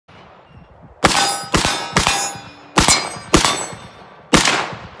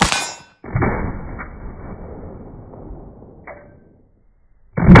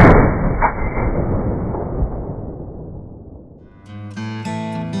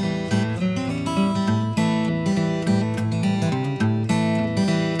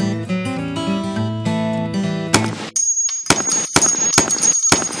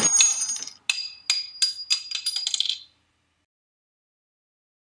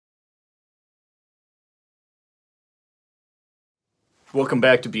Welcome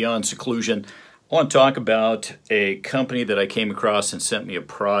back to Beyond Seclusion. I want to talk about a company that I came across and sent me a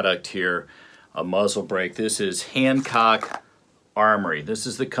product here, a muzzle brake. This is Hancock Armory. This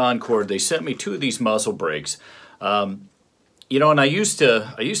is the Concord. They sent me two of these muzzle brakes. You know, and I used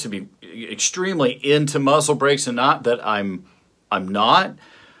to be extremely into muzzle brakes, and not that I'm not,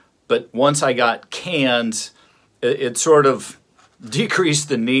 but once I got cans, it sort of decreased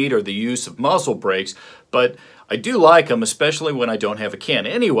the need or the use of muzzle brakes. But I do like them, especially when I don't have a can.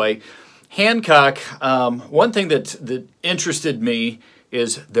 Anyway, Hancock, one thing that interested me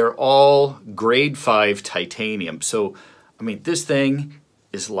is they're all grade 5 titanium. So, I mean, this thing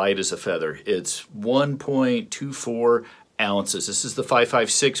is light as a feather. It's 1.24 ounces. This is the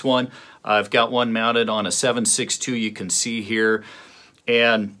 5.56 one. I've got one mounted on a 7.62 you can see here.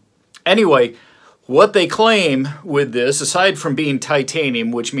 And anyway, what they claim with this, aside from being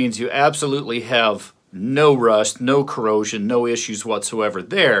titanium, which means you absolutely have no rust, no corrosion, no issues whatsoever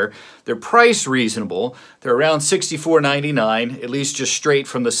there. They're price reasonable. They're around $64.99, at least just straight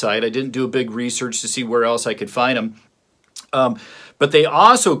from the site. I didn't do a big research to see where else I could find them. But they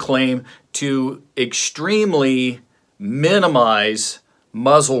also claim to extremely minimize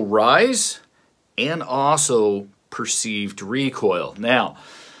muzzle rise and also perceived recoil. Now,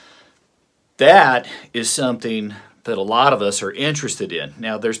 that is something that a lot of us are interested in.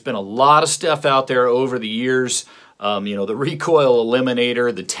 Now, there's been a lot of stuff out there over the years, you know, the recoil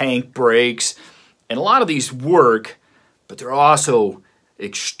eliminator, the tank brakes, and a lot of these work, but they're also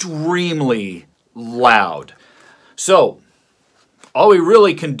extremely loud. So, all we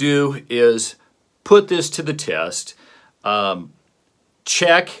really can do is put this to the test,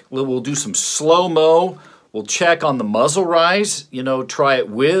 check, we'll do some slow-mo, we'll check on the muzzle rise, you know, try it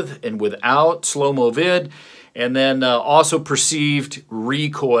with and without slow-mo vid, and then also perceived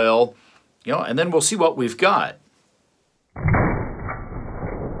recoil, you know, and then we'll see what we've got.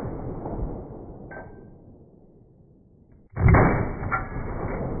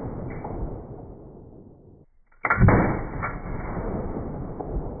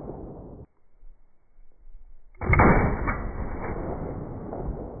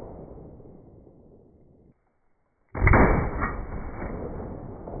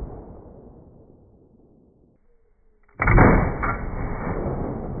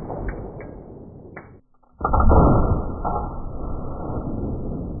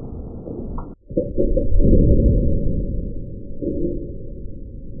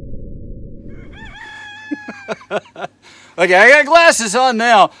 Okay, I got glasses on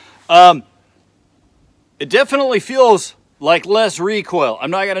now. It definitely feels like less recoil.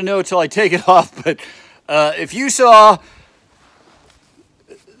 I'm not going to know until I take it off, but if you saw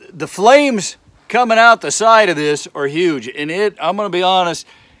the flames coming out the side of this are huge, and I'm going to be honest,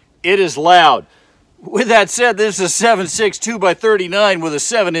 it is loud. With that said, this is a 7.62 by 39 with a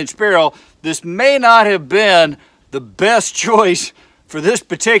 7-inch barrel. This may not have been the best choice for this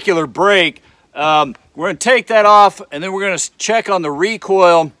particular brake. We're going to take that off, and then we're going to check on the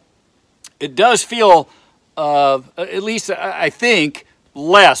recoil. It does feel, at least I think,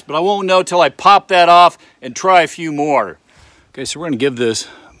 less, but I won't know till I pop that off and try a few more. Okay, so we're going to give this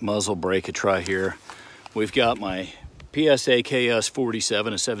muzzle brake a try here. We've got my PSA KS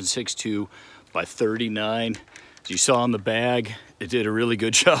 47, a 7.62 by 39. As you saw in the bag, it did a really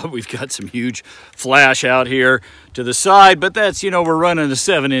good job. We've got some huge flash out here to the side, but that's, you know, we're running a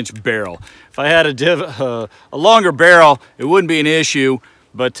 7-inch barrel. If I had a longer barrel, it wouldn't be an issue,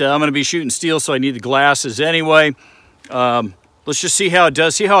 but I'm going to be shooting steel, so I need the glasses anyway. Let's just see how it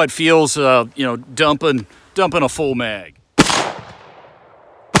does, see how it feels, you know, dumping a full mag.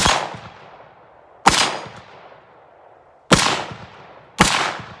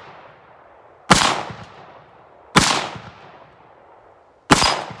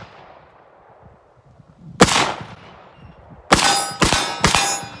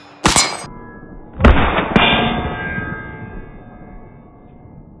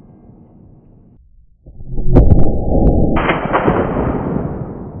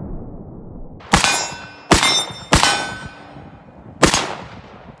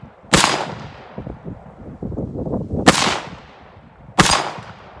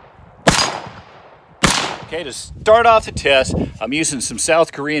 Okay, to start off the test, I'm using some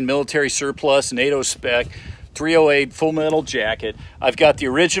South Korean military surplus, NATO spec, 308 full metal jacket. I've got the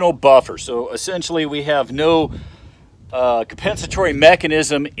original buffer, so essentially we have no compensatory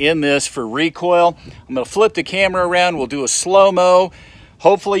mechanism in this for recoil. I'm going to flip the camera around, we'll do a slow-mo.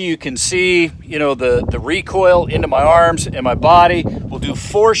 Hopefully you can see, you know, the recoil into my arms and my body. We'll do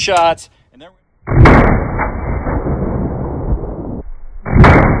 4 shots, and then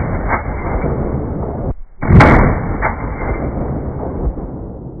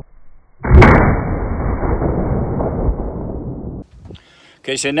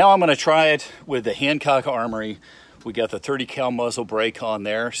Okay, so now I'm going to try it with the Hancock Armory. We got the 30 cal muzzle brake on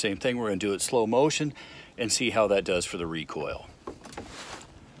there. Same thing, we're going to do it slow motion and see how that does for the recoil.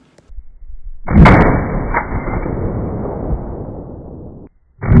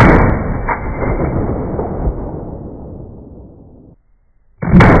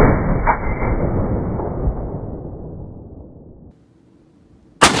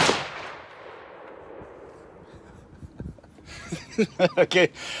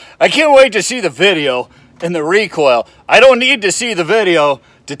 Okay, I can't wait to see the video and the recoil. I don't need to see the video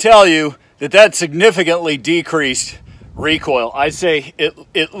to tell you that that significantly decreased recoil. I'd say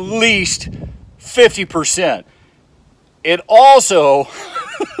at least 50%. It also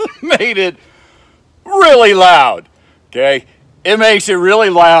made it really loud, okay? It makes it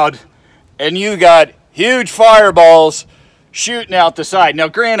really loud, and you got huge fireballs shooting out the side. Now,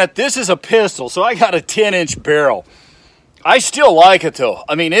 granted, this is a pistol, so I got a 10-inch barrel. I still like it though.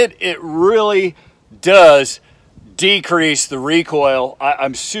 I mean, it really does decrease the recoil.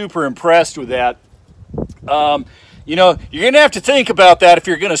 I'm super impressed with that. You know, you're going to have to think about that if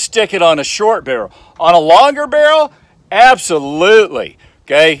you're going to stick it on a short barrel. On a longer barrel, absolutely.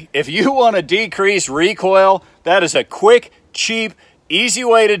 Okay, if you want to decrease recoil, that is a quick, cheap, easy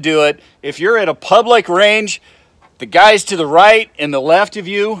way to do it. If you're at a public range, the guys to the right and the left of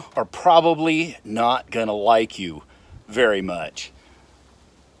you are probably not going to like you very much.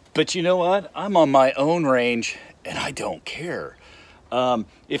 But you know what? I'm on my own range and I don't care.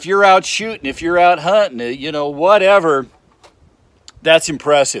 If you're out shooting, if you're out hunting, you know, whatever, that's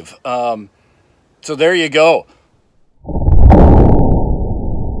impressive. So there you go.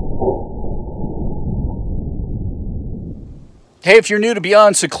 Hey, if you're new to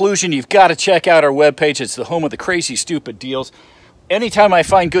Beyond Seclusion, you've got to check out our webpage. It's the home of the crazy, stupid deals. Anytime I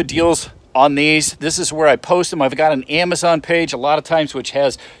find good deals on these, this is where I post them. I've got an Amazon page a lot of times which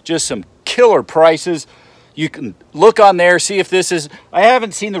has just some killer prices. You can look on there, see if this is, I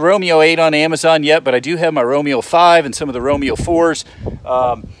haven't seen the Romeo 8 on Amazon yet, but I do have my Romeo 5 and some of the Romeo 4s.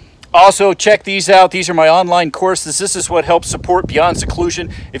 Also, check these out. These are my online courses. This is what helps support Beyond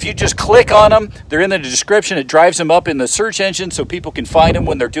Seclusion. If you just click on them, they're in the description. It drives them up in the search engine so people can find them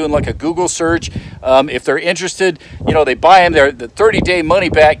when they're doing like a Google search. If they're interested, you know, they buy them. They're the 30-day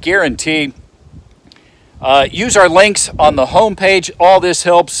money-back guarantee. Use our links on the homepage. All this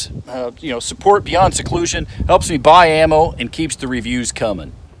helps, you know, support Beyond Seclusion, helps me buy ammo, and keeps the reviews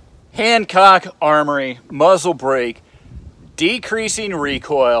coming. Hancock Armory, muzzle brake, decreasing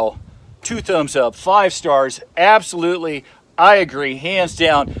recoil, 2 thumbs up, 5 stars. Absolutely, I agree, hands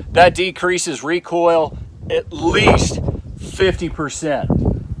down. That decreases recoil at least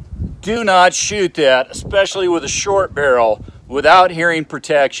 50%. Do not shoot that, especially with a short barrel, without hearing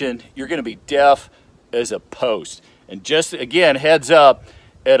protection. You're going to be deaf as a post. And just again, heads up,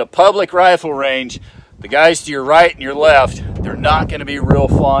 at a public rifle range, the guys to your right and your left, they're not going to be real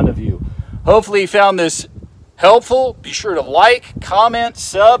fond of you. Hopefully you found this helpful. Be sure to like, comment,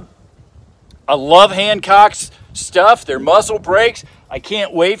 sub. I love Hancock's stuff, their muzzle brakes. I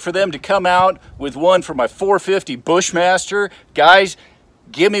can't wait for them to come out with one for my 450 Bushmaster. Guys,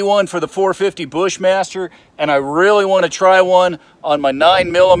 give me one for the 450 Bushmaster, and I really want to try one on my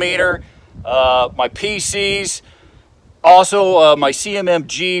 9mm, my PCs, also my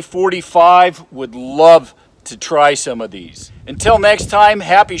CMMG 45. Would love to try some of these. Until next time,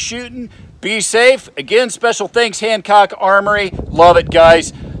 happy shooting. Be safe. Again, special thanks, Hancock Armory. Love it,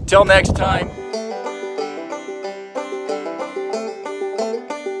 guys. Till next time.